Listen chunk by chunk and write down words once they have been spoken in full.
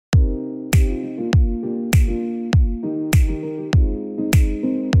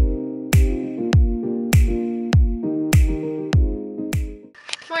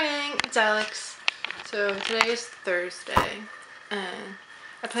it's Alex. So today is Thursday, and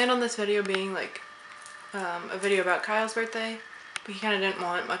I planned on this video being like a video about Kyle's birthday, but he kind of didn't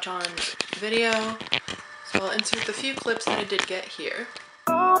want much on video, so I'll insert the few clips that I did get here.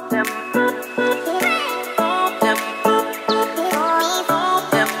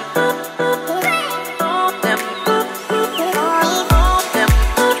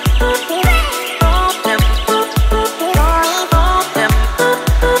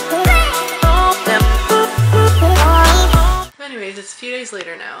 It's a few days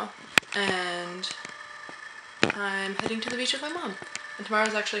later now, and I'm heading to the beach with my mom. And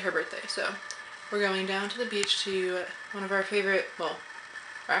tomorrow's actually her birthday, so we're going down to the beach to one of our favorite, well,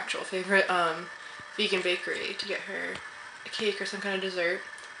 our actual favorite vegan bakery to get her a cake or some kind of dessert.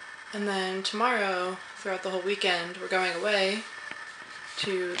 And then tomorrow, throughout the whole weekend, we're going away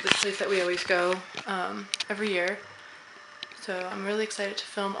to this place that we always go every year. So I'm really excited to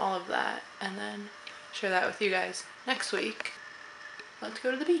film all of that and then share that with you guys next week. Let's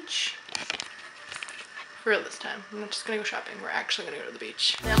go to the beach. For real this time. I'm not just gonna go shopping, we're actually gonna go to the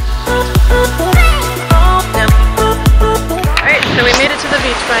beach. Alright, so we made it to the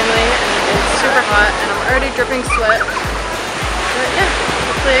beach finally, and it's super hot, and I'm already dripping sweat. But yeah,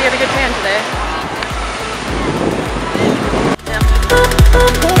 hopefully I get a good tan today.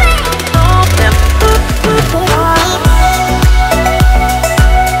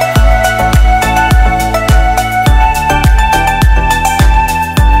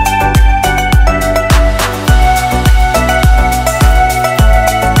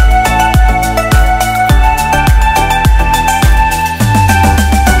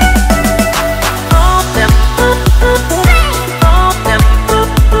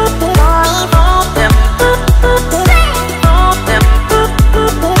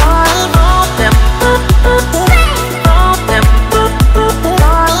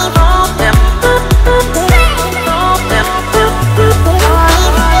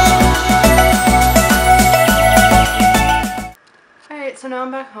 So now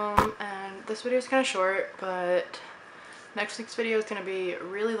I'm back home, and this video is kind of short, but next week's video is going to be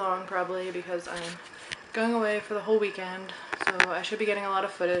really long probably because I'm going away for the whole weekend, so I should be getting a lot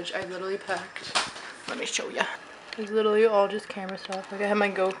of footage. I literally packed, let me show you. It's literally all just camera stuff. Like I have my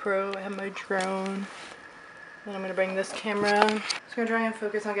GoPro, I have my drone, then I'm going to bring this camera. I'm just going to try and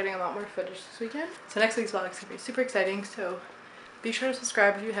focus on getting a lot more footage this weekend. So next week's vlog is going to be super exciting, so be sure to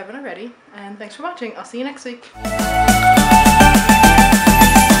subscribe if you haven't already, and thanks for watching. I'll see you next week.